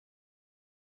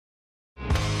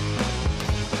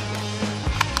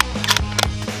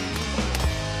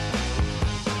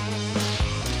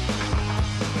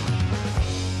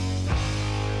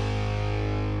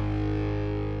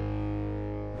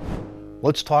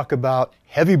Let's talk about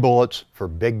heavy bullets for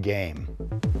big game.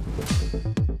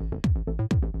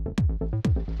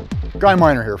 Guy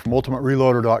Miner here from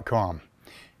UltimateReloader.com.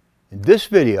 In this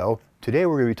video, today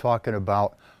we're going to be talking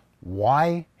about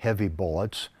why heavy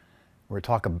bullets. We're going to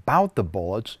talk about the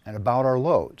bullets and about our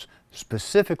loads,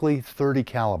 specifically 30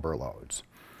 caliber loads.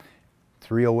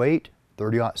 308,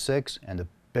 30-06, and the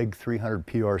big 300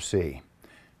 PRC.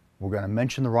 We're going to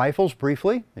mention the rifles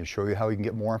briefly and show you how you can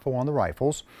get more info on the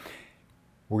rifles.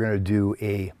 We're going to do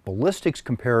a ballistics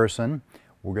comparison.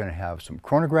 We're going to have some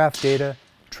chronograph data,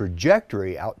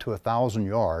 trajectory out to 1,000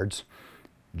 yards,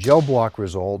 gel block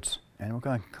results, and we're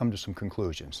going to come to some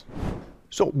conclusions.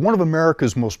 So one of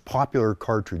America's most popular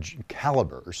cartridge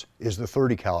calibers is the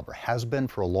 30 caliber. Has been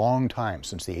for a long time,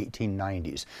 since the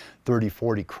 1890s.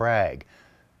 30-40 Krag,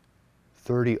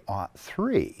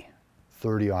 30-03,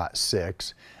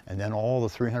 30-06, and then all the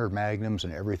 300 Magnums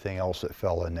and everything else that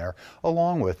fell in there,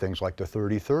 along with things like the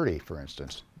 30-30, for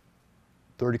instance.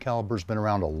 30 caliber's been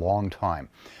around a long time.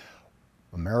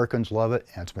 Americans love it,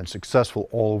 and it's been successful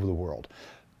all over the world.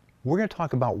 We're going to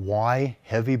talk about why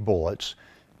heavy bullets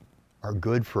are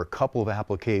good for a couple of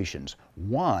applications.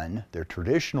 One, their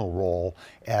traditional role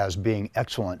as being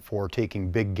excellent for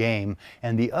taking big game,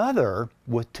 and the other,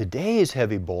 with today's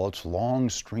heavy bullets, long,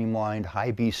 streamlined,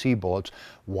 high BC bullets,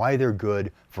 why they're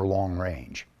good for long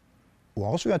range. We're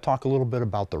also going to talk a little bit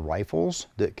about the rifles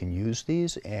that can use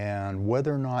these and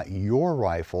whether or not your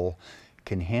rifle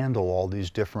can handle all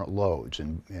these different loads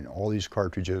and all these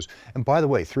cartridges. And by the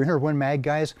way, 300 Win Mag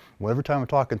guys, well, every time I'm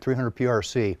talking 300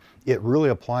 PRC, it really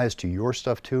applies to your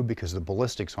stuff too, because the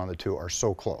ballistics on the two are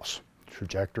so close.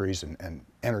 Trajectories and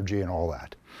energy and all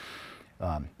that.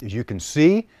 As you can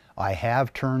see, I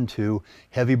have turned to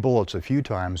heavy bullets a few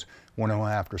times when I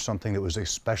went after something that was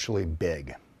especially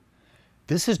big.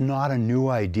 This is not a new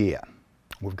idea.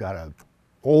 We've got a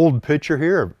old picture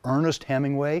here of Ernest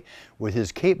Hemingway with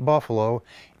his Cape Buffalo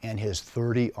and his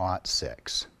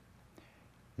 30-06.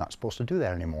 Not supposed to do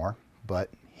that anymore, but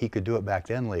he could do it back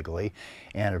then legally,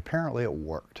 and apparently it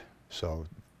worked. So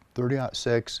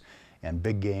 30-06 and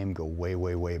big game go way,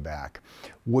 way, way back.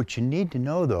 What you need to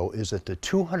know though is that the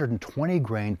 220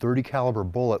 grain 30 caliber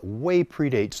bullet way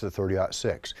predates the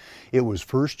 30-06. It was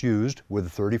first used with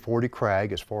the 30-40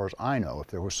 Krag, as far as I know. If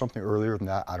there was something earlier than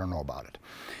that, I don't know about it.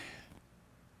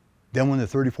 Then when the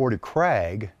 30-40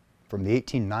 Krag from the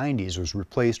 1890s was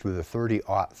replaced with the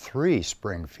 30-03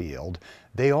 Springfield,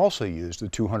 they also used the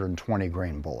 220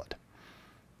 grain bullet.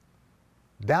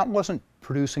 That wasn't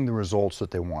producing the results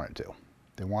that they wanted to.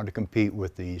 They wanted to compete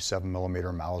with the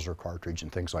 7mm Mauser cartridge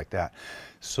and things like that.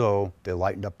 So they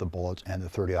lightened up the bullets and the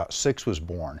 30-06 was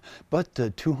born. But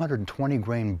the 220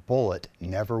 grain bullet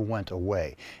never went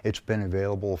away. It's been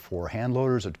available for hand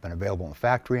loaders, it's been available in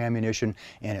factory ammunition,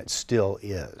 and it still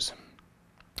is.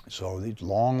 So the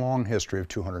long, long history of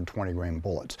 220 grain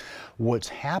bullets. What's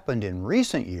happened in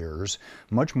recent years,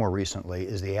 much more recently,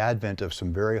 is the advent of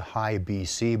some very high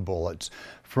BC bullets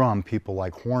from people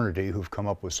like Hornady, who've come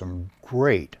up with some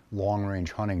great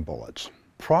long-range hunting bullets.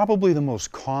 Probably the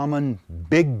most common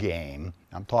big game,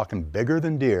 I'm talking bigger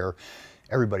than deer,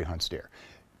 everybody hunts deer.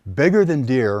 Bigger than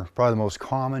deer, probably the most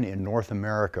common in North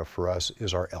America for us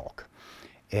is our elk.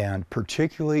 And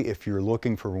particularly if you're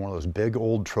looking for one of those big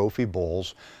old trophy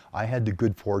bulls, I had the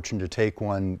good fortune to take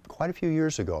one quite a few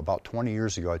years ago, about 20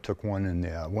 years ago. I took one in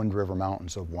the Wind River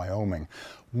Mountains of Wyoming.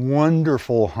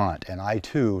 Wonderful hunt, and I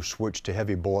too switched to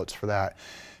heavy bullets for that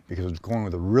because I was going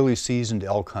with a really seasoned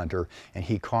elk hunter, and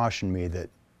he cautioned me that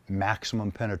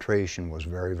maximum penetration was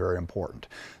very, very important.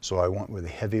 So I went with a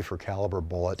heavy for caliber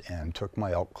bullet and took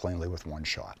my elk cleanly with one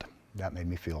shot. That made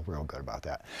me feel real good about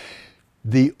that.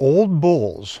 The old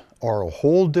bulls are a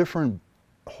whole different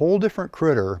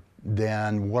critter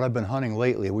than what I've been hunting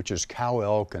lately, which is cow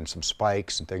elk and some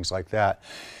spikes and things like that.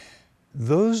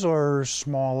 Those are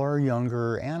smaller,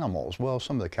 younger animals. Well,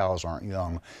 some of the cows aren't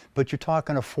young, but you're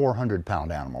talking a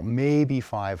 400-pound animal, maybe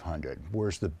 500,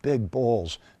 whereas the big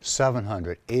bulls,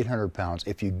 700, 800 pounds.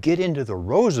 If you get into the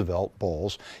Roosevelt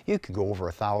bulls, you can go over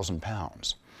 1,000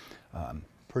 pounds.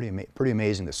 Pretty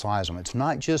amazing the size of them. It's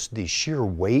not just the sheer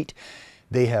weight.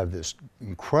 They have this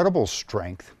incredible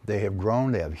strength. They have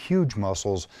grown, they have huge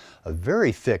muscles, a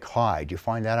very thick hide. You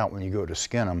find that out when you go to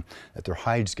skin them, that their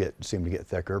hides seem to get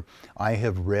thicker. I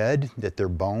have read that their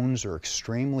bones are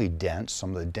extremely dense,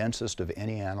 some of the densest of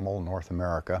any animal in North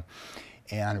America.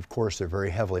 And of course, they're very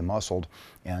heavily muscled,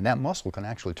 and that muscle can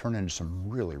actually turn into some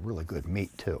really, really good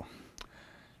meat too.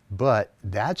 But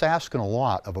that's asking a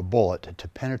lot of a bullet to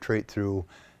penetrate through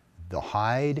the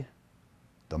hide,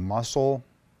 the muscle,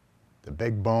 the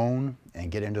big bone, and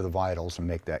get into the vitals and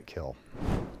make that kill.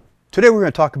 Today we're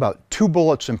going to talk about two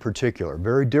bullets in particular,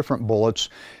 very different bullets,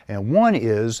 and one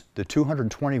is the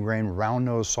 220 grain round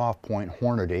nose soft point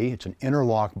Hornady. It's an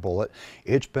interlock bullet.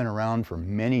 It's been around for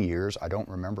many years. I don't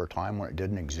remember a time when it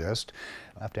didn't exist.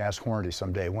 I'll have to ask Hornady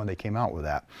someday when they came out with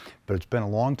that, but it's been a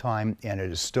long time and it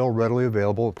is still readily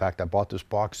available. In fact, I bought this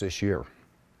box this year.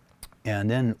 And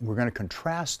then we're going to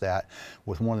contrast that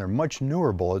with one of their much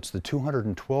newer bullets, the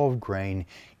 212 grain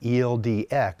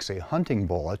ELD-X, a hunting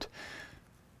bullet.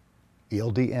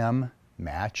 ELD-M,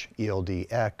 match,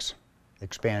 ELD-X,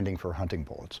 expanding for hunting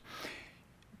bullets.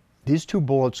 These two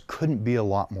bullets couldn't be a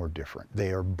lot more different.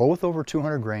 They are both over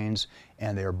 200 grains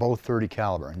and they are both 30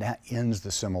 caliber, and that ends the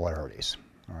similarities.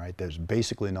 All right, there's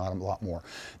basically not a lot more.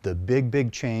 The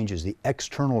big change is the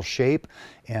external shape,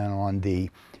 and on the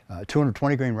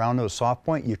 220 grain round nose soft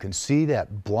point, you can see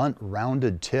that blunt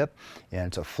rounded tip, and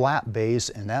it's a flat base,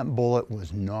 and that bullet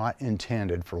was not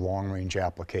intended for long range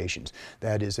applications.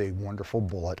 That is a wonderful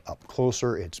bullet up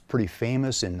closer. It's pretty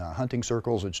famous in hunting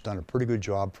circles. It's done a pretty good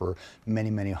job for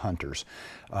many hunters.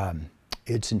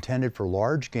 It's intended for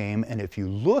large game, and if you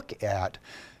look at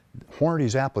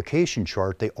Hornady's application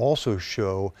chart, they also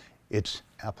show it's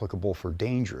applicable for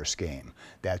dangerous game.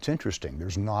 That's interesting.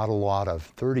 There's not a lot of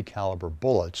 30 caliber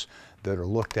bullets that are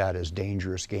looked at as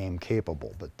dangerous game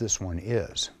capable, but this one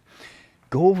is.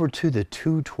 Go over to the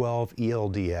 212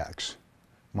 ELD-X.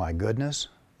 My goodness.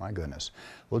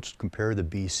 Let's compare the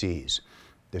BCs.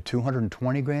 The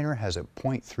 220 grainer has a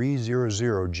 .300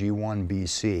 G1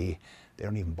 BC. They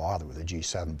don't even bother with a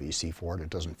G7 BC for it. It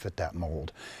doesn't fit that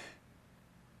mold.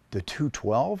 The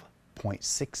 212,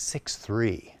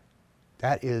 .663.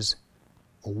 That is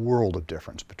a world of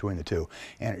difference between the two,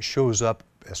 and it shows up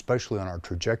especially on our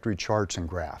trajectory charts and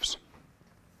graphs.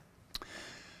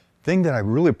 Thing that I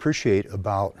really appreciate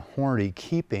about Hornady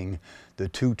keeping the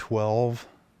 212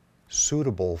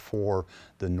 suitable for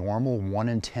the normal 1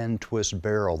 in 10 twist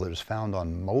barrel that is found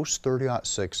on most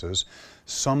 30-06s,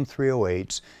 some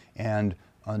 308s, and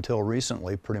until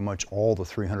recently, pretty much all the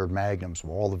 300 Magnums,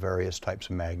 all the various types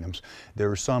of Magnums. There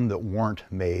are some that weren't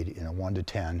made in a 1 to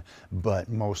 10, but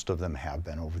most of them have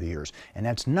been over the years. And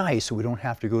that's nice, so we don't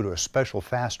have to go to a special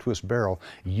fast twist barrel.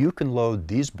 You can load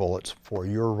these bullets for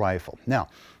your rifle. Now,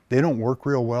 they don't work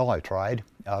real well. I tried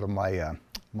out of my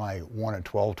my 1 in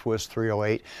 12 twist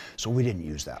 308, so we didn't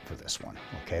use that for this one.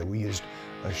 Okay, we used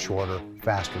a shorter,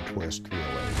 faster twist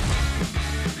 308.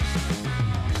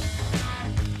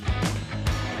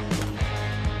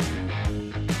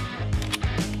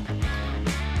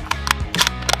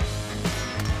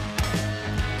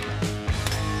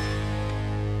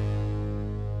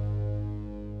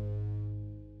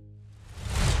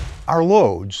 Our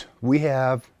loads, we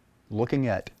have, looking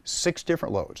at 6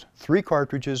 different loads, 3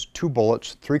 cartridges, 2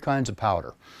 bullets, 3 kinds of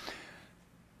powder.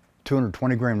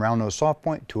 220 grain round nose soft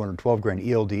point, 212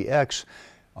 grain ELD-X.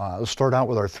 Let's start out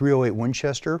with our 308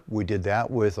 Winchester. We did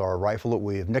that with our rifle that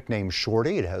we have nicknamed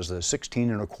Shorty. It has a 16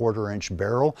 1/4 inch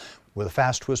barrel with a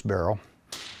fast twist barrel.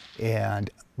 And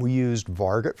we used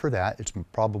Varget for that. It's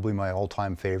probably my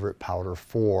all-time favorite powder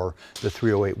for the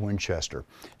 308 Winchester.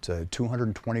 It's a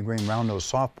 220 grain round nose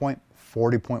soft point,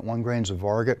 40.1 grains of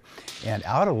Varget, and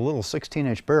out of a little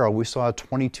 16-inch barrel, we saw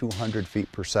 2,200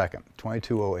 feet per second,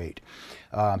 2208.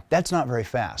 That's not very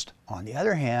fast. On the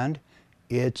other hand,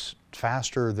 it's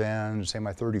faster than, say,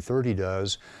 my 30-30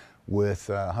 does with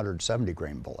a 170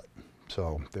 grain bullet.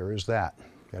 So there is that. You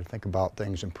got to think about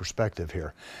things in perspective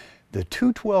here. The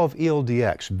 212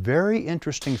 ELD-X, very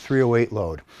interesting 308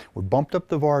 load. We bumped up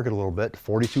the Varget a little bit,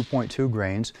 42.2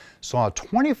 grains, saw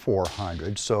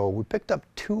 2,400, so we picked up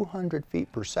 200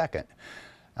 feet per second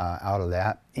out of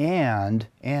that. And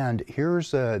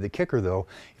here's the kicker though,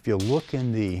 if you look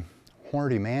in the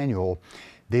Hornady manual,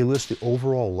 they list the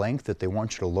overall length that they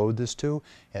want you to load this to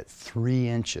at 3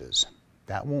 inches.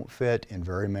 That won't fit in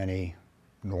very many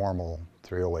normal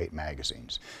 308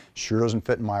 magazines. Sure doesn't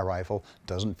fit in my rifle,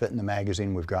 doesn't fit in the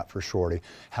magazine we've got for Shorty.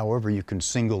 However, you can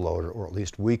single load it, or at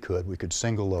least we could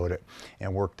single load it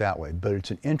and work that way. But it's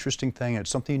an interesting thing,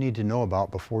 it's something you need to know about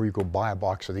before you go buy a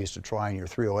box of these to try in your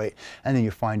 308, and then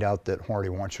you find out that Hornady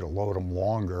wants you to load them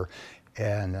longer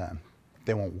and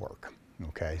they won't work.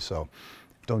 Okay, so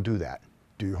don't do that.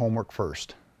 Do your homework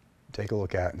first. Take a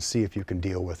look at it and see if you can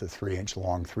deal with a 3-inch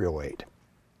long 308.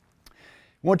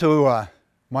 Went to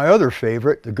my other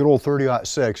favorite, the good old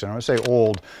 30-06, and when I say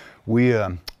old, we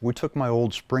took my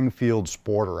old Springfield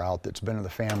Sporter out that's been in the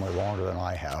family longer than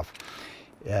I have.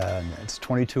 And it's a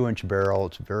 22-inch barrel.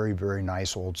 It's a very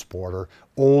nice old Sporter.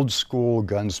 Old school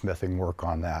gunsmithing work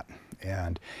on that.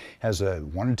 And has a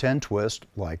 1 in 10 twist,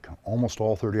 like almost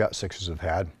all 30-06s have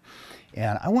had.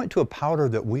 And I went to a powder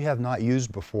that we have not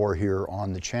used before here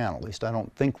on the channel, at least I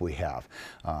don't think we have.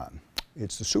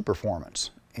 It's the Superformance.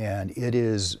 And it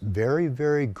is very,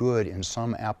 very good in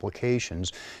some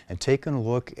applications. And taking a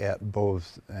look at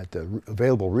the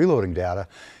available reloading data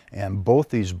and both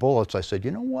these bullets, I said,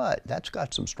 you know what, that's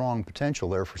got some strong potential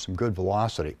there for some good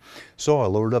velocity. So I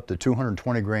loaded up the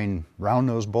 220 grain round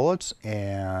nose bullets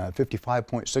and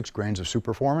 55.6 grains of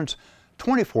Superformance,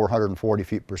 2,440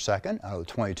 feet per second out of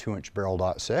the 22-inch barrel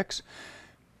 .6.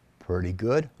 Pretty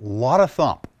good. A lot of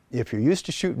thump. If you're used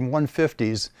to shooting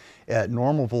 150s at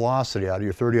normal velocity out of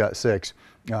your 30-06,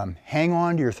 hang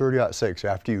on to your 30-06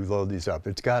 after you load these up.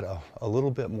 It's got a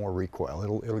little bit more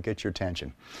recoil. It'll get your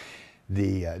attention.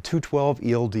 The 212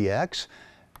 ELD-X,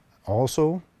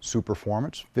 also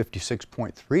Superformance,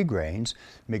 56.3 grains.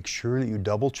 Make sure that you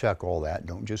double check all that.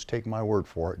 Don't just take my word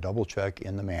for it. Double check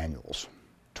in the manuals.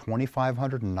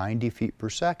 2,590 feet per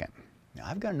second. Now,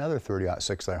 I've got another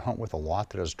 30-06 that I hunt with a lot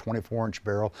that has a 24-inch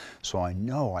barrel, so I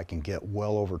know I can get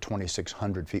well over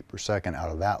 2,600 feet per second out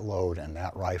of that load and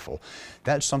that rifle.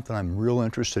 That's something I'm real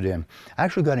interested in. I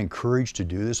actually got encouraged to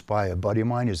do this by a buddy of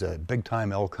mine. He's a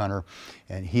big-time elk hunter,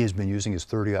 and he has been using his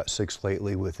 30-06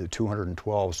 lately with the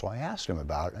 212, so I asked him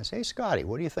about it. I said, hey, Scotty,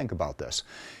 what do you think about this?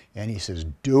 And he says,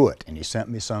 do it. And he sent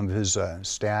me some of his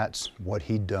stats, what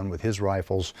he'd done with his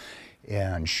rifles.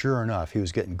 And sure enough, he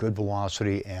was getting good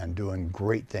velocity and doing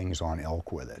great things on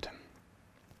elk with it.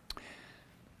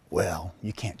 Well,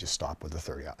 you can't just stop with the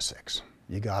 30-06.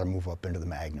 You got to move up into the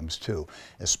magnums too,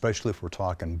 especially if we're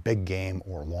talking big game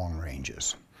or long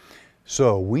ranges.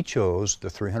 So we chose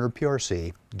the 300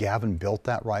 PRC. Gavin built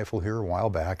that rifle here a while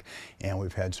back, and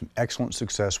we've had some excellent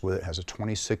success with it. It has a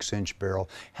 26-inch barrel,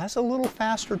 has a little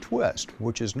faster twist,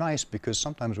 which is nice because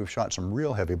sometimes we've shot some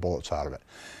real heavy bullets out of it.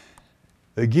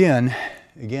 Again,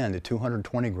 the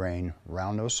 220 grain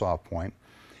round nose soft point.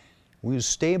 We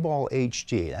use Stayball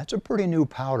HG. That's a pretty new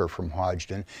powder from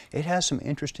Hodgdon. It has some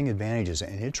interesting advantages,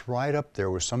 and it's right up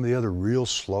there with some of the other real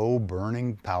slow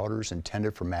burning powders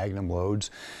intended for magnum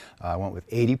loads. I went with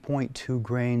 80.2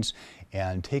 grains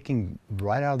and taking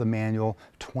right out of the manual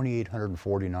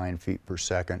 2,849 feet per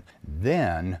second.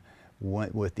 Then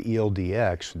went with the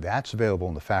ELD-X. That's available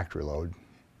in the factory load.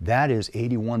 That is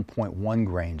 81.1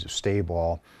 grains of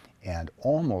Stayball and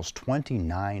almost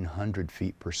 2,900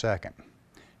 feet per second.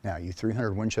 Now, you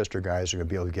 300 Winchester guys are going to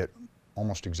be able to get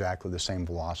almost exactly the same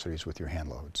velocities with your hand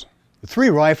loads. The three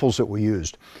rifles that we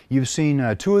used, you've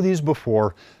seen two of these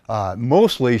before,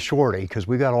 mostly Shorty, because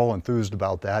we got all enthused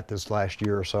about that this last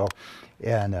year or so.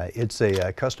 And it's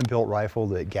a custom-built rifle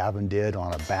that Gavin did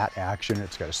on a bat action.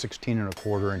 It's got a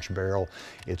 16.25-inch barrel.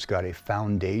 It's got a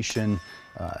foundation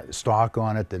stock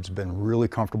on it that's been really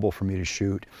comfortable for me to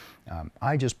shoot.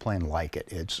 I just plain like it.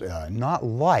 It's not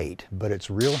light, but it's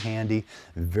real handy,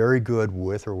 very good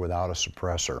with or without a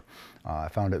suppressor. I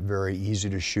found it very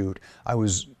easy to shoot.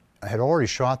 I had already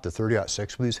shot the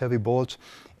 30-06 with these heavy bullets,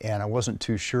 and I wasn't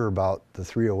too sure about the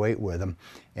 308 with them,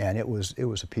 and it was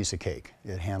a piece of cake.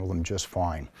 It handled them just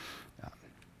fine.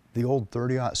 The old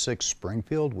 30-06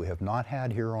 Springfield we have not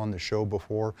had here on the show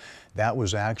before. That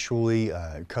was actually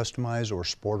customized or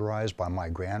sporterized by my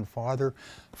grandfather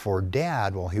for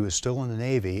Dad while he was still in the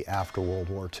Navy after World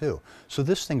War II. So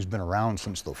this thing's been around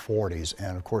since the 40s,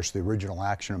 and of course the original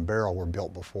action and barrel were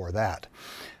built before that.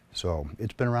 So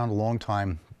it's been around a long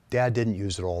time. Dad didn't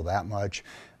use it all that much.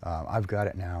 I've got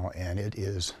it now, and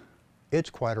it's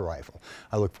quite a rifle.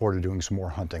 I look forward to doing some more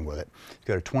hunting with it. It's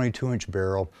got a 22-inch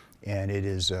barrel, and it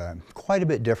is quite a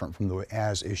bit different from the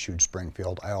as-issued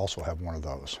Springfield. I also have one of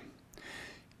those.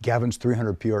 Gavin's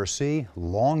 300 PRC,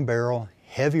 long barrel,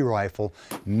 heavy rifle,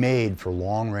 made for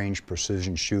long-range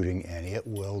precision shooting, and it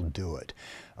will do it.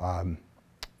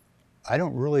 I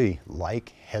don't really like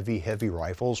heavy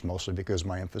rifles, mostly because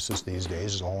my emphasis these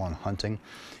days is all on hunting.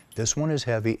 This one is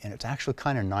heavy, and it's actually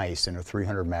kind of nice in a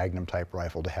 300 Magnum type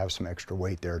rifle to have some extra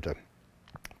weight there to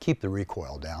keep the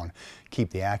recoil down, keep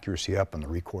the accuracy up and the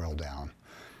recoil down.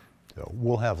 So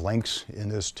we'll have links in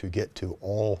this to get to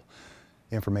all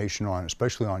information on,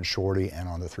 especially on Shorty and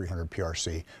on the 300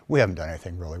 PRC. We haven't done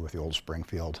anything really with the old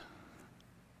Springfield.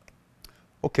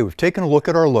 Okay, we've taken a look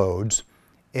at our loads,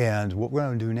 and what we're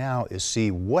going to do now is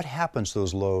see what happens to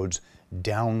those loads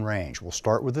downrange. We'll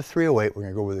start with the 308. We're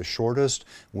going to go with the shortest,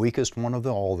 weakest one of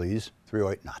all these.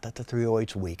 308, not that the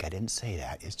 308's weak, I didn't say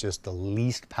that. It's just the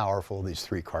least powerful of these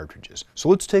three cartridges. So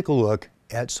let's take a look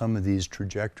at some of these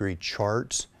trajectory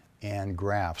charts and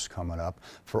graphs coming up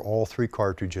for all three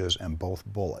cartridges and both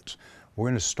bullets. We're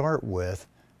going to start with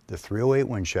the 308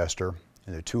 Winchester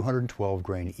and the 212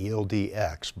 grain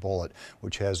ELD-X bullet,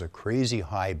 which has a crazy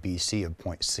high BC of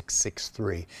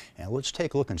 .663. And let's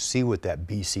take a look and see what that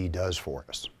BC does for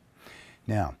us.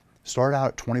 Now, start out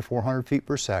at 2,400 feet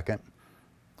per second.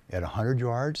 At 100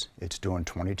 yards, it's doing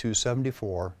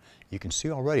 2274. You can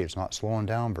see already it's not slowing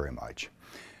down very much.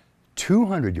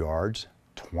 200 yards,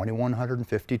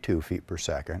 2,152 feet per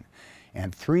second.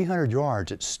 And 300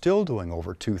 yards, it's still doing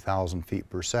over 2,000 feet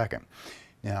per second.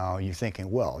 Now, you're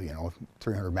thinking, well, you know,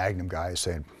 300 Magnum guy is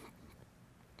saying,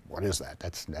 what is that?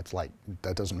 That's like,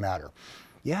 that doesn't matter.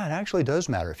 Yeah, it actually does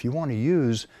matter. If you want to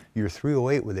use your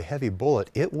 308 with a heavy bullet,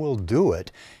 it will do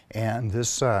it. And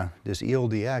this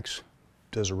ELD-X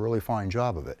does a really fine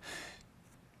job of it.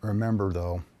 Remember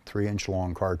though, 3-inch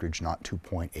long cartridge, not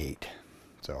 2.8.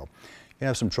 So you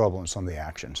have some trouble in some of the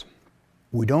actions.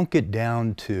 We don't get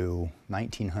down to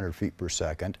 1,900 feet per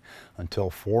second until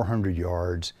 400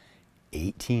 yards,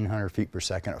 1,800 feet per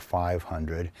second at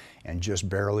 500, and just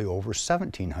barely over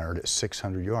 1,700 at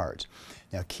 600 yards.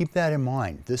 Now keep that in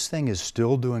mind. This thing is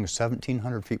still doing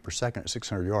 1,700 feet per second at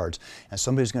 600 yards, and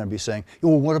somebody's going to be saying,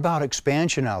 well, what about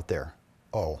expansion out there?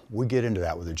 Oh, we get into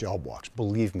that with the gel blocks.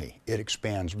 Believe me, it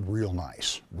expands real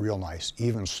nice,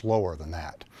 even slower than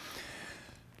that.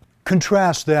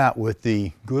 Contrast that with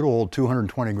the good old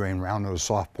 220 grain round nose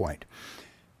soft point.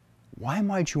 Why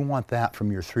might you want that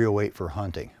from your 308 for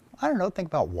hunting? I don't know, think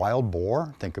about wild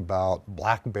boar, think about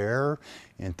black bear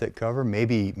in thick cover,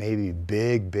 maybe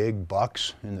big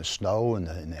bucks in the snow and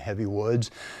in the heavy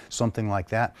woods, something like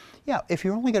that. Yeah, if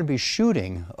you're only going to be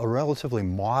shooting a relatively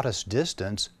modest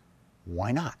distance,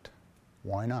 why not?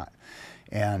 Why not?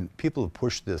 And people have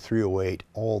pushed the 308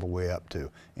 all the way up to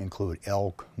include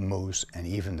elk, moose, and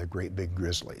even the great big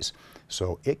grizzlies.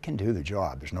 So it can do the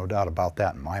job. There's no doubt about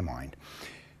that in my mind.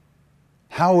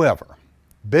 However,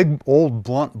 big old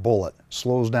blunt bullet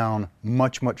slows down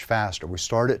much faster. We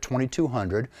start at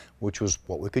 2,200, which was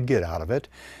what we could get out of it.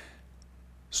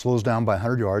 Slows down by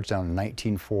 100 yards down to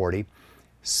 1940.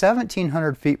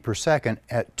 1,700 feet per second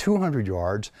at 200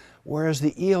 yards, whereas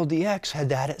the ELD-X had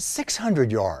that at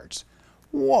 600 yards.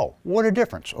 Whoa, what a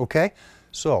difference, okay?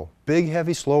 So, big,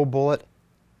 heavy, slow bullet,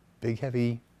 big,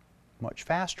 heavy, much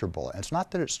faster bullet. And it's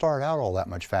not that it started out all that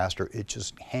much faster, it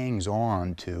just hangs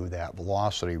on to that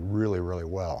velocity really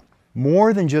well.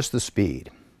 More than just the speed.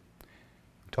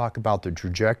 Talk about the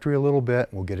trajectory a little bit,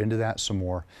 we'll get into that some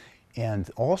more. And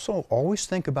also, always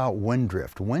think about wind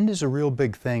drift. Wind is a real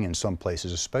big thing in some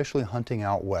places, especially hunting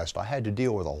out west. I had to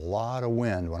deal with a lot of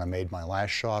wind when I made my last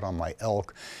shot on my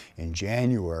elk in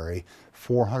January,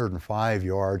 405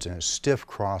 yards in a stiff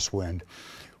crosswind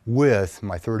with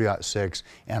my 30-06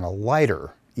 and a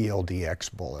lighter ELD-X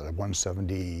bullet, a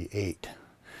 178.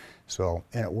 So,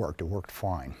 and it worked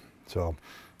fine. So,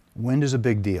 wind is a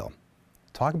big deal.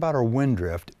 Talk about our wind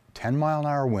drift.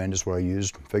 10-mile-an-hour wind is what I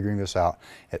used figuring this out.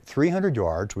 At 300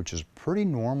 yards, which is a pretty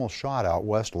normal shot out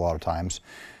west a lot of times,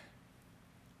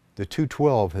 the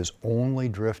 212 has only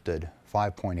drifted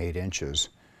 5.8 inches.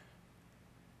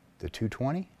 The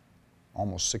 220,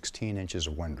 almost 16 inches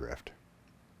of wind drift.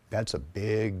 That's a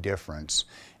big difference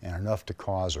and enough to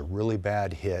cause a really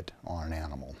bad hit on an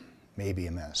animal, maybe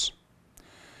a miss.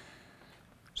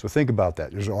 So think about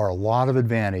that. There are a lot of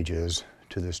advantages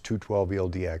to this 212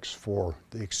 ELD-X for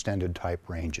the extended type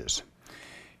ranges.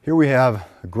 Here we have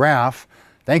a graph.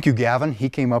 Thank you, Gavin. He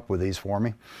came up with these for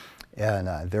me.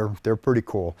 And they're pretty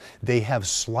cool. They have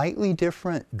slightly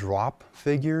different drop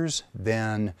figures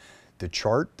than the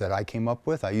chart that I came up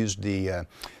with. I used the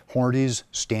Hornady's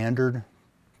standard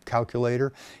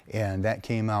calculator, and that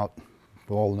came out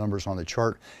with all the numbers on the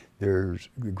chart. The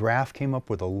graph came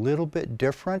up with a little bit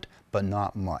different, but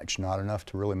not much, not enough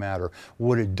to really matter.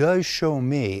 What it does show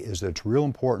me is that it's real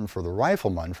important for the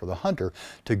rifleman, for the hunter,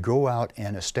 to go out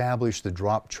and establish the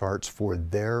drop charts for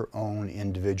their own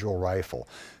individual rifle.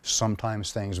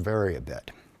 Sometimes things vary a bit.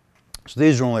 So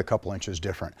these are only a couple inches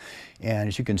different. And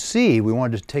as you can see, we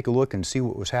wanted to take a look and see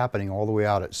what was happening all the way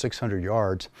out at 600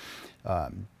 yards.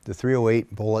 The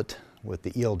 308 bullet with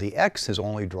the ELD-X has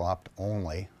only dropped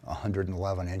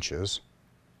 111 inches.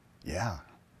 Yeah,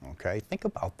 okay, think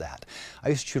about that. I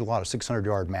used to shoot a lot of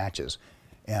 600-yard matches,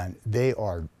 and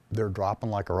they're dropping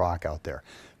like a rock out there.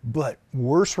 But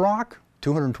worse rock,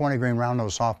 220 grain round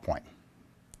nose soft point.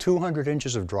 200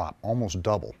 inches of drop, almost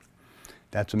double.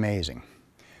 That's amazing.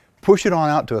 Push it on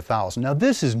out to 1,000. Now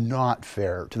this is not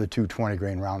fair to the 220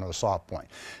 grain round nose soft point.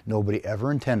 Nobody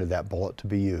ever intended that bullet to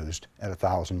be used at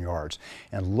 1,000 yards.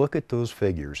 And look at those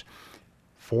figures.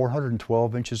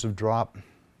 412 inches of drop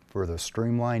for the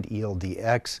streamlined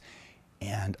ELD-X,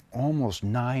 and almost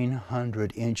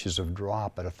 900 inches of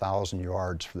drop at 1,000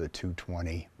 yards for the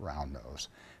 220 round nose.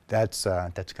 That's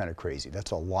kind of crazy.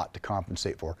 That's a lot to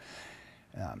compensate for.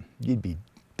 You'd be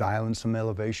dialing some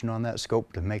elevation on that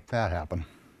scope to make that happen.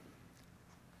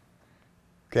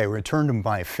 Okay, we return to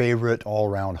my favorite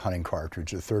all-around hunting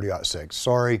cartridge, the 30-06.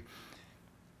 Sorry,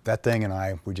 that thing and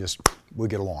I, we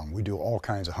get along. We do all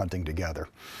kinds of hunting together.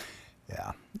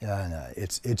 Yeah,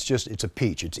 it's a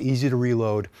peach. It's easy to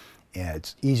reload, and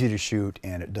it's easy to shoot,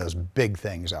 and it does big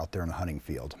things out there in the hunting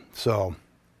field. So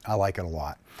I like it a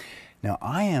lot. Now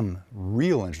I am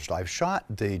real interested. I've shot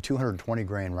the 220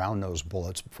 grain round nose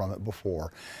bullets from it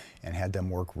before and had them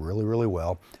work really, really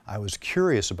well. I was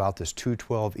curious about this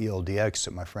 212 ELD-X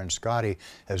that my friend Scotty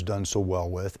has done so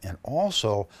well with, and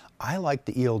also I like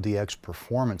the ELD-X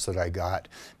performance that I got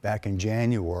back in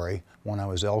January when I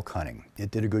was elk hunting. It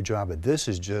did a good job, but this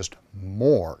is just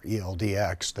more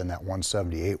ELD-X than that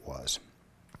 178 was.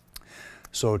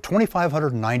 So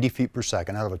 2,590 feet per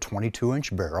second out of a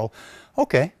 22-inch barrel.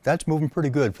 Okay, that's moving pretty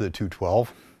good for the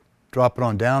 212. Drop it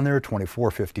on down there,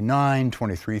 2459,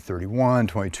 2331,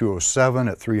 2207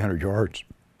 at 300 yards.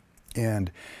 And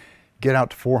get out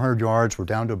to 400 yards, we're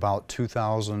down to about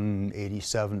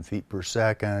 2,087 feet per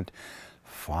second.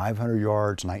 500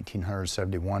 yards,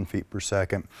 1,971 feet per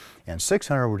second, and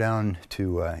 600 we're down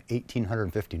to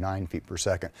 1,859 feet per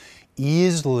second.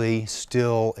 Easily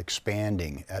still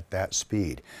expanding at that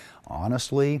speed.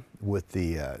 Honestly, with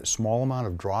the small amount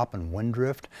of drop and wind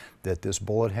drift that this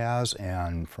bullet has,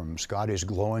 and from Scotty's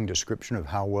glowing description of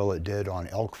how well it did on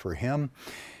elk for him,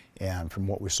 and from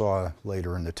what we saw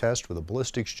later in the test with the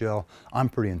ballistics gel, I'm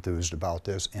pretty enthused about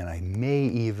this, and I may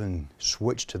even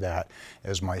switch to that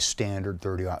as my standard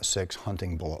 30-06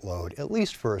 hunting bullet load, at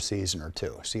least for a season or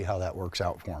two. See how that works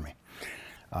out for me.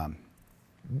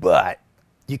 But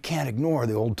you can't ignore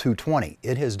the old 220.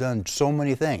 It has done so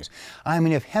many things. I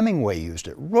mean, if Hemingway used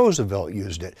it, Roosevelt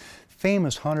used it,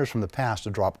 famous hunters from the past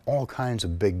have dropped all kinds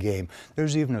of big game.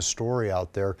 There's even a story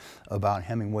out there about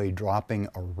Hemingway dropping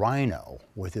a rhino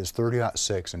with his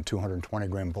 30-06 and 220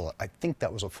 grain bullet. I think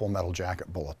that was a full metal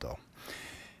jacket bullet though.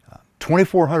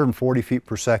 2,440 feet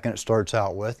per second it starts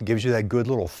out with. It gives you that good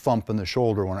little thump in the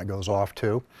shoulder when it goes off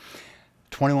too.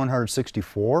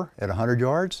 2,164 at 100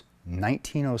 yards,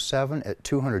 1907 at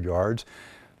 200 yards.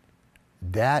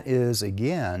 That is,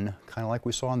 again, kind of like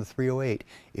we saw in the 308.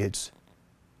 It's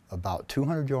about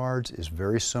 200 yards, is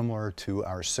very similar to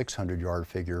our 600-yard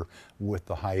figure with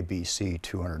the high BC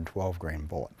 212 grain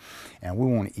bullet. And we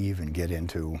won't even get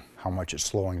into how much it's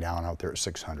slowing down out there at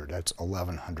 600. That's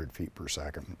 1,100 feet per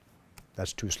second.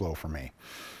 That's too slow for me.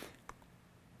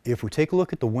 If we take a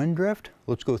look at the wind drift,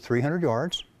 let's go 300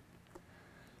 yards,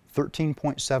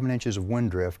 13.7 inches of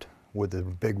wind drift with the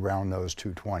big round nose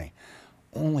 220.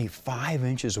 Only 5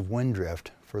 inches of wind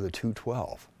drift for the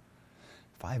 212.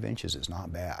 5 inches is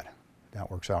not bad.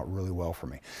 That works out really well for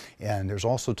me. And there's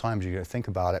also times you got to think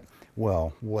about it,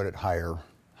 well, what at higher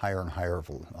and higher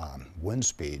wind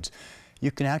speeds.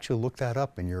 You can actually look that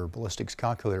up in your ballistics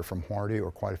calculator from Hornady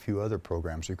or quite a few other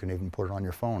programs. You can even put it on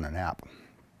your phone, an app,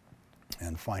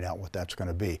 and find out what that's going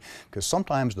to be. Because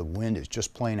sometimes the wind is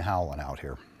just plain howling out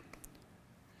here.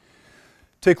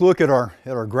 Take a look at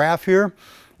our graph here.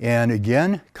 And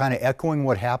again, kind of echoing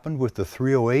what happened with the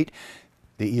 308.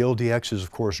 The ELD-X is, of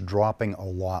course, dropping a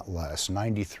lot less,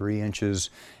 93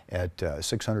 inches at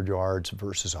 600 yards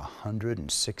versus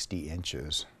 160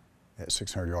 inches at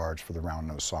 600 yards for the round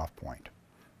nose soft point.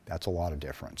 That's a lot of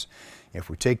difference. If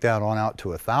we take that on out to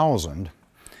 1,000,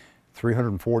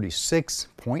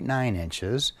 346.9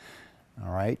 inches,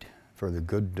 all right, for the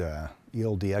good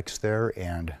ELD-X there,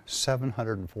 and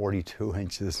 742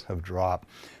 inches of drop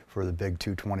for the big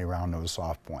 220 round nose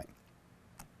soft point.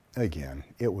 Again,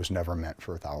 it was never meant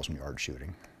for 1,000-yard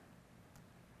shooting.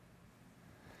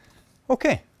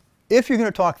 Okay, if you're going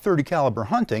to talk 30 caliber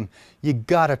hunting, you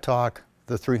got to talk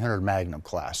the 300 Magnum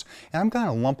class. And I'm kind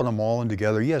of lumping them all in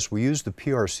together. Yes, we use the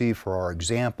PRC for our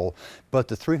example, but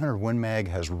the 300 Win Mag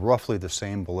has roughly the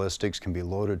same ballistics, can be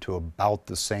loaded to about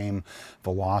the same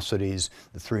velocities.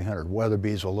 The 300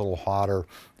 Weatherby is a little hotter.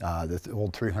 The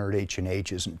old 300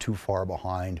 H&H isn't too far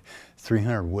behind.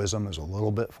 300 Wisdom is a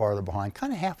little bit farther behind,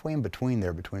 kind of halfway in between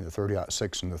there, between the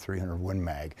 30-06 and the 300 Win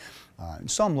Mag.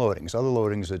 Some loadings, other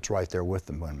loadings, it's right there with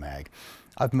the Win Mag.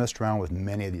 I've messed around with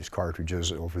many of these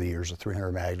cartridges over the years, the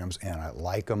 300 Magnums, and I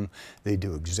like them. They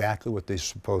do exactly what they're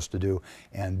supposed to do,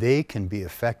 and they can be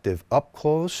effective up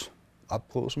close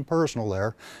and personal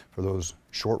there for those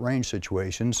short range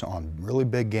situations on really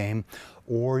big game,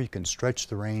 or you can stretch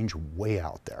the range way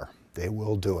out there. They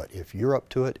will do it. If you're up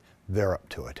to it, they're up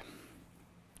to it.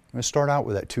 I'm going to start out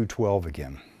with that 212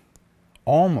 again.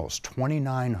 almost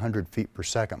 2,900 feet per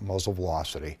second muzzle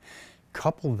velocity.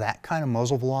 Couple that kind of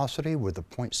muzzle velocity with the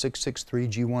 .663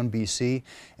 G1BC,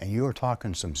 and you are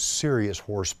talking some serious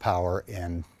horsepower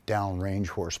and downrange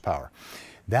horsepower.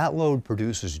 That load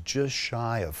produces just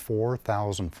shy of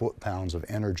 4,000 foot-pounds of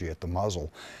energy at the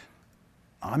muzzle.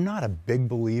 I'm not a big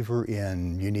believer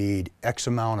in you need X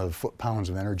amount of foot-pounds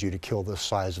of energy to kill this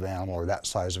size of animal or that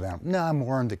size of animal. No, I'm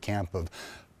more in the camp of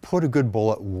put a good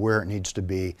bullet where it needs to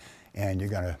be and you're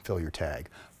going to fill your tag.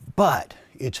 But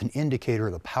it's an indicator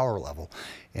of the power level.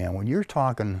 And when you're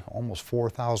talking almost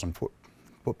 4,000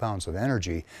 foot-pounds of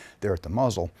energy there at the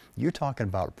muzzle, you're talking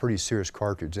about a pretty serious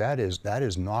cartridge. That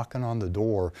is knocking on the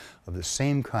door of the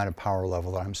same kind of power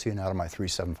level that I'm seeing out of my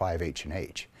 375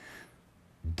 H&H.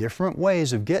 Different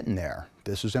ways of getting there.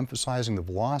 This is emphasizing the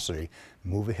velocity.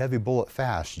 Move a heavy bullet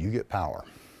fast, you get power.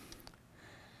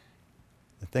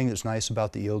 The thing that's nice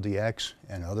about the ELD-X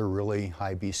and other really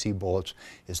high BC bullets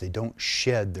is they don't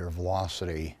shed their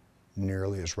velocity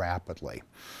nearly as rapidly.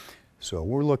 So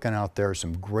we're looking out there,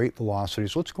 some great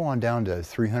velocities. Let's go on down to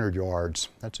 300 yards.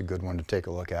 That's a good one to take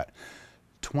a look at.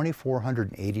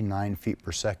 2,489 feet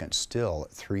per second still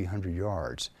at 300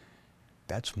 yards.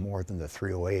 That's more than the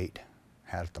 308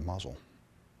 had at the muzzle.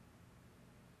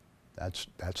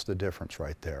 That's the difference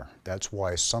right there. That's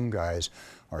why some guys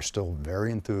are still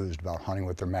very enthused about hunting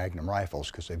with their Magnum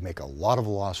rifles, because they make a lot of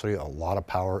velocity, a lot of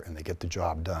power, and they get the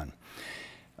job done.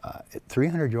 At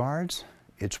 300 yards,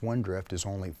 its wind drift is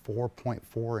only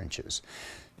 4.4 inches.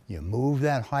 You move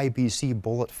that high BC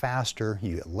bullet faster,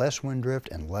 you get less wind drift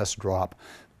and less drop,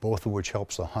 both of which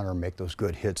helps the hunter make those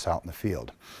good hits out in the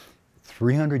field.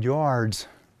 300 yards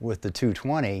with the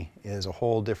 220 is a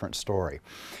whole different story.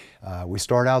 We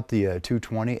start out the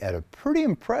 220 at a pretty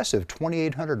impressive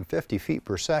 2,850 feet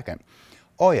per second.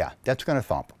 Oh yeah, that's going to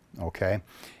thump, okay?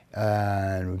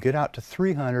 And we get out to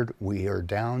 300, we are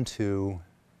down to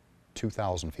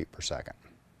 2,000 feet per second.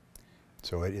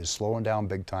 So it is slowing down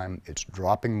big time, it's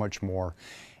dropping much more,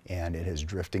 and it is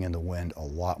drifting in the wind a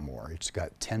lot more. It's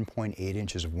got 10.8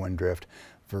 inches of wind drift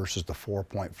versus the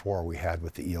 4.4 we had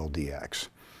with the ELD-X.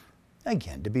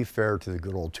 Again, to be fair to the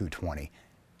good old 220,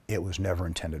 it was never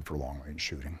intended for long-range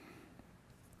shooting.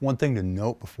 One thing to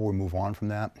note before we move on from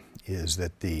that is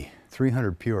that the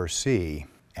 300 PRC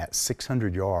at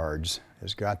 600 yards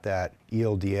has got that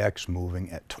ELD-X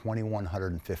moving at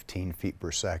 2,115 feet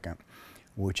per second,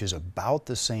 which is about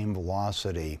the same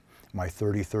velocity my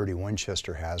 30-30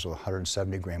 Winchester has with a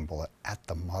 170 grain bullet at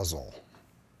the muzzle.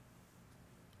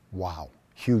 Wow,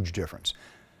 huge difference.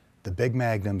 The big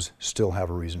magnums still have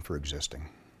a reason for existing.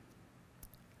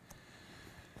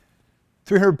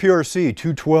 300 PRC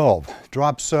 212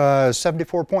 drops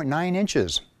 74.9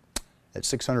 inches at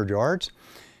 600 yards,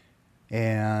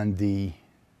 and the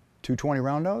 220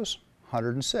 round nose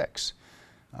 106.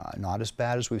 Not as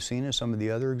bad as we've seen in some of the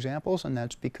other examples, and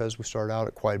that's because we start out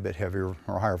at quite a bit heavier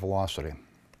or higher velocity.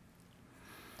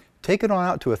 Take it on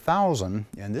out to 1,000,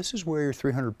 and this is where your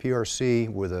 300 PRC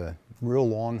with a real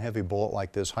long heavy bullet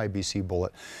like this high BC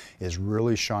bullet is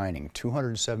really shining.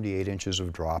 278 inches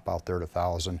of drop out there at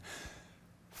 1,000,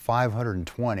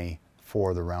 520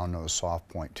 for the round nose soft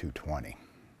point 220.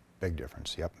 Big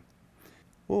difference, yep.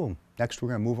 Ooh, next we're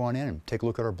going to move on in and take a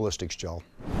look at our ballistics gel.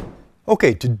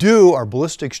 Okay, to do our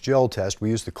ballistics gel test, we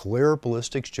use the Calera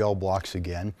ballistics gel blocks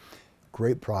again.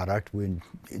 Great product. We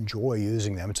enjoy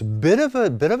using them. It's a bit of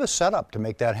a setup to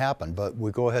make that happen, but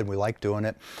we go ahead and we like doing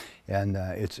it, and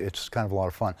it's kind of a lot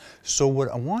of fun. So what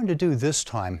I wanted to do this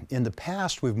time, in the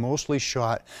past we've mostly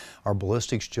shot our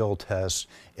ballistics gel tests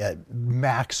at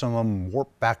maximum warp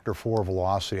factor 4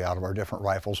 velocity out of our different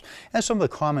rifles, and some of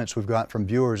the comments we've got from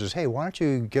viewers is, hey, why don't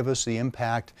you give us the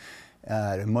impact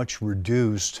at a much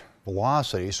reduced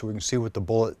velocity so we can see what the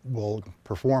bullet will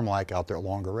perform like out there at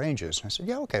longer ranges. And I said,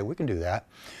 yeah, okay, we can do that.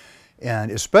 And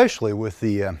especially with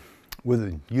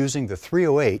using the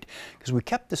 308, because we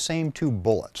kept the same two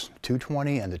bullets,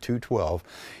 220 and the 212,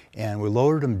 and we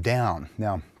loaded them down.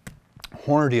 Now,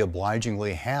 Hornady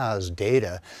obligingly has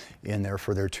data in there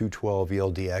for their 212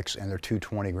 ELD-X and their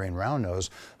 220 grain round nose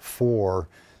for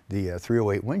the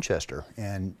 308 Winchester,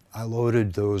 and I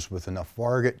loaded those with enough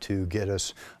Varget to get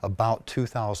us about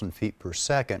 2,000 feet per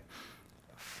second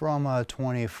from a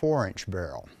 24-inch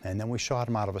barrel, and then we shot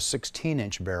them out of a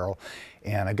 16-inch barrel,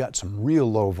 and I got some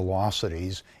real low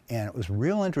velocities, and it was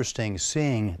real interesting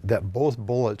seeing that both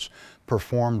bullets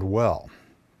performed well.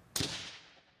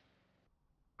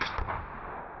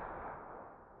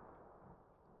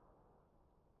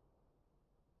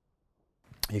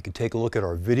 You can take a look at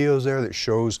our videos there that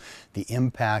shows the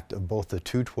impact of both the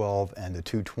 212 and the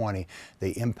 220.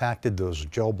 They impacted those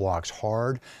gel blocks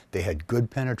hard. They had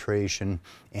good penetration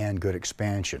and good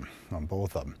expansion on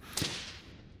both of them.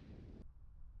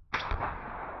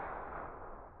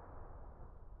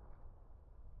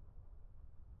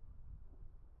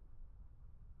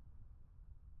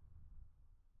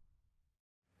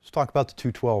 Let's talk about the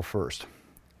 212 first.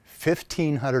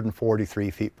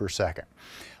 1,543 feet per second.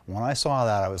 When I saw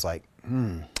that, I was like,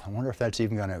 I wonder if that's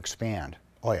even going to expand.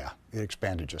 Oh yeah, it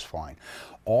expanded just fine.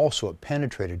 Also, it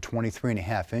penetrated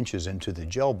 23.5 inches into the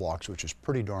gel blocks, which is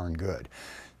pretty darn good.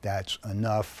 That's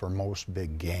enough for most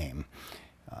big game.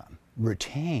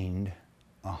 Retained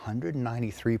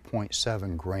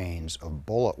 193.7 grains of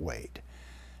bullet weight.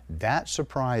 That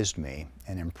surprised me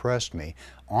and impressed me.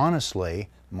 Honestly,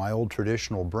 my old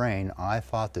traditional brain, I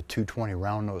thought the 220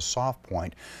 round nose soft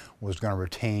point was going to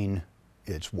retain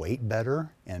its weight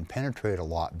better and penetrate a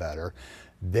lot better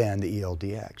than the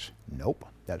ELD-X. Nope,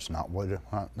 that's not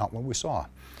what we saw.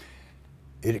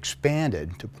 It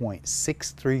expanded to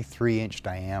 0.633 inch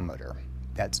diameter.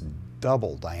 That's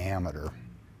double diameter.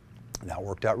 That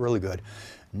worked out really good.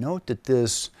 Note that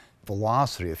this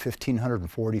velocity of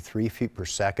 1,543 feet per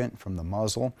second from the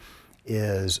muzzle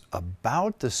is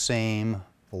about the same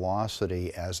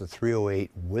velocity as the 308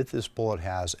 with this bullet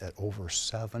has at over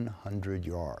 700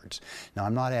 yards. Now,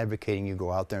 I'm not advocating you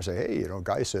go out there and say, hey, you know,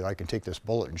 guy said I can take this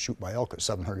bullet and shoot my elk at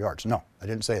 700 yards. No, I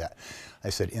didn't say that. I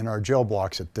said in our gel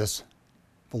blocks at this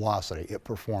velocity, it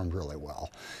performed really well.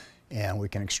 And we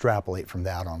can extrapolate from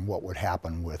that on what would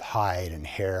happen with hide and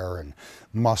hair and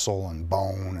muscle and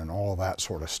bone and all that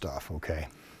sort of stuff, okay?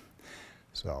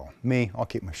 So me, I'll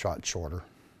keep my shot shorter.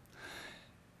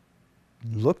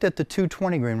 Looked at the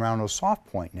 220 grain round nose soft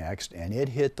point next, and it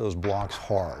hit those blocks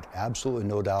hard. Absolutely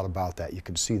no doubt about that. You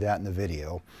can see that in the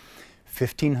video.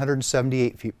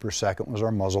 1,578 feet per second was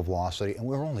our muzzle velocity, and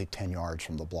we were only 10 yards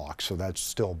from the block, so that's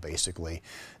still basically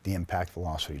the impact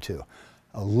velocity too.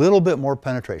 A little bit more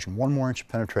penetration, 1 more inch of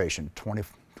penetration,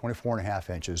 24.5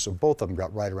 inches, so both of them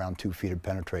got right around 2 feet of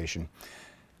penetration.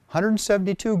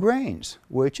 172 grains,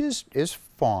 which is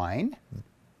fine,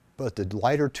 but the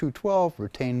lighter 212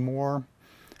 retained more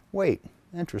weight.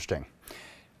 Interesting.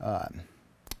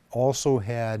 Also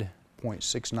had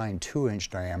 0.692 inch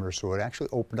diameter, so it actually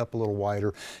opened up a little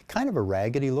wider. Kind of a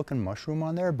raggedy looking mushroom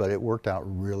on there, but it worked out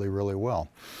really, really well.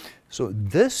 So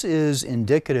this is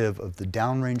indicative of the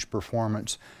downrange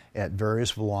performance at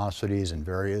various velocities and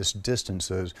various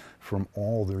distances from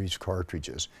all these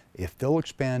cartridges. If they'll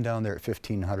expand down there at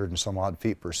 1,500 and some odd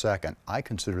feet per second, I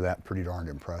consider that pretty darn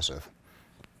impressive.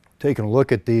 Taking a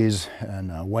look at these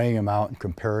and weighing them out and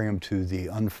comparing them to the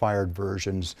unfired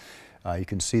versions, you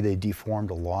can see they deformed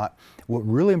a lot. What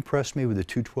really impressed me with the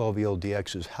 212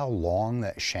 ELD-X is how long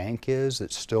that shank is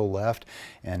that's still left,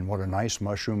 and what a nice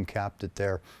mushroom capped it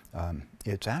there.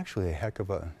 It's actually a heck of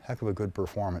a good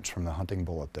performance from the hunting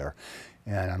bullet there.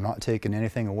 And I'm not taking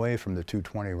anything away from the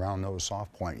 220 round nose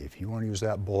soft point. If you want to use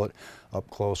that bullet up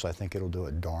close, I think it'll do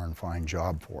a darn fine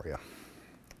job for you.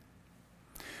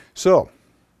 So,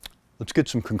 let's get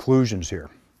some conclusions here.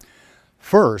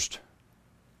 First,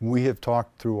 we have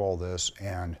talked through all this,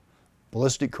 and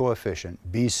ballistic coefficient,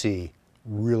 BC,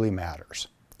 really matters,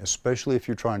 especially if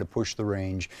you're trying to push the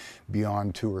range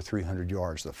beyond 200 or 300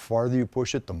 yards. The farther you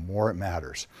push it, the more it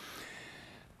matters.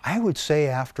 I would say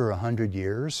after 100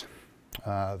 years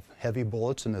of heavy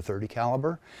bullets in the 30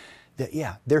 caliber, that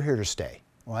yeah, they're here to stay.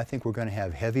 Well, I think we're going to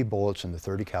have heavy bullets in the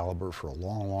 30 caliber for a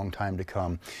long, long time to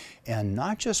come. And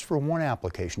not just for one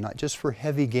application, not just for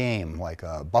heavy game like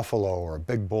a buffalo or a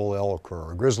big bull elk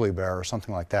or a grizzly bear or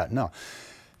something like that. No,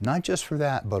 not just for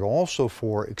that, but also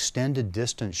for extended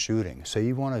distance shooting. Say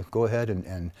you want to go ahead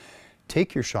and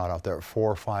take your shot out there at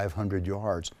 400 or 500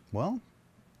 yards. Well,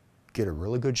 get a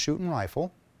really good shooting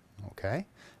rifle, okay?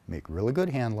 Make really good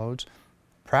hand loads,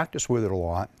 practice with it a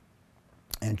lot,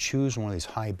 and choose one of these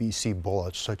high BC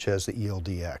bullets such as the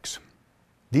ELD-X.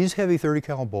 These heavy 30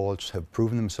 cal bullets have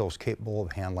proven themselves capable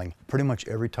of handling pretty much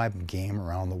every type of game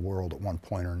around the world at one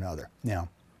point or another. Now,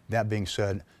 that being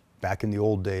said, back in the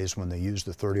old days when they used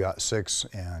the 30-06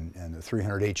 and the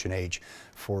 300 H&H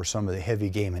for some of the heavy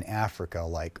game in Africa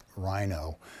like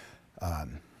rhino,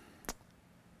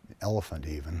 elephant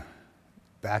even,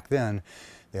 back then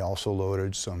they also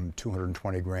loaded some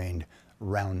 220 grain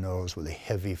round nose with a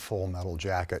heavy full metal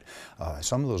jacket.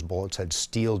 Some of those bullets had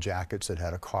steel jackets that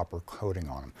had a copper coating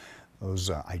on them.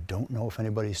 Those, I don't know if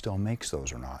anybody still makes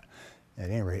those or not. At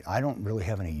any rate, I don't really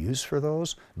have any use for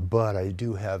those, but I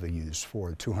do have a use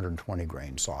for 220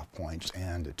 grain soft points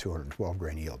and the 212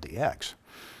 grain ELD-X.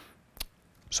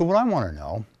 So what I want to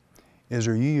know is,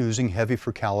 are you using heavy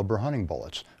for caliber hunting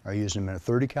bullets? Are you using them in a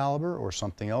 30 caliber or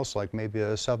something else like maybe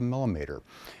a 7mm?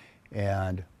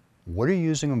 And what are you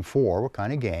using them for? What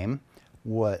kind of game?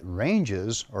 What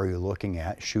ranges are you looking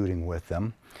at shooting with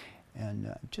them?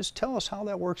 And just tell us how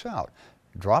that works out.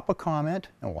 Drop a comment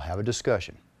and we'll have a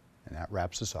discussion. And that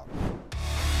wraps us up.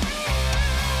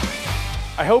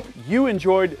 I hope you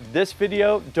enjoyed this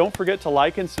video. Don't forget to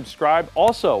like and subscribe.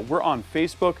 Also, we're on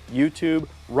Facebook, YouTube,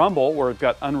 Rumble, where we've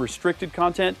got unrestricted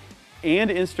content, and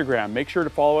Instagram. Make sure to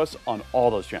follow us on all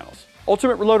those channels.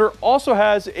 Ultimate Reloader also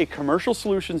has a commercial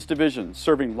solutions division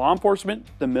serving law enforcement,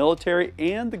 the military,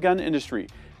 and the gun industry.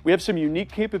 We have some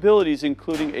unique capabilities,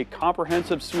 including a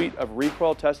comprehensive suite of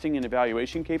recoil testing and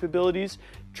evaluation capabilities,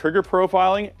 trigger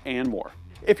profiling, and more.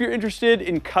 If you're interested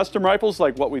in custom rifles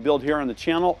like what we build here on the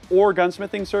channel or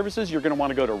gunsmithing services, you're going to want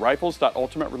to go to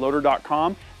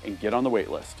rifles.ultimatereloader.com and get on the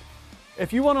wait list.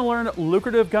 If you want to learn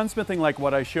lucrative gunsmithing like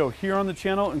what I show here on the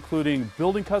channel, including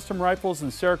building custom rifles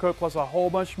and Cerakote plus a whole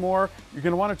bunch more, you're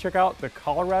going to want to check out the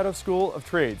Colorado School of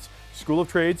Trades,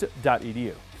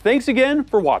 schooloftrades.edu. Thanks again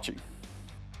for watching.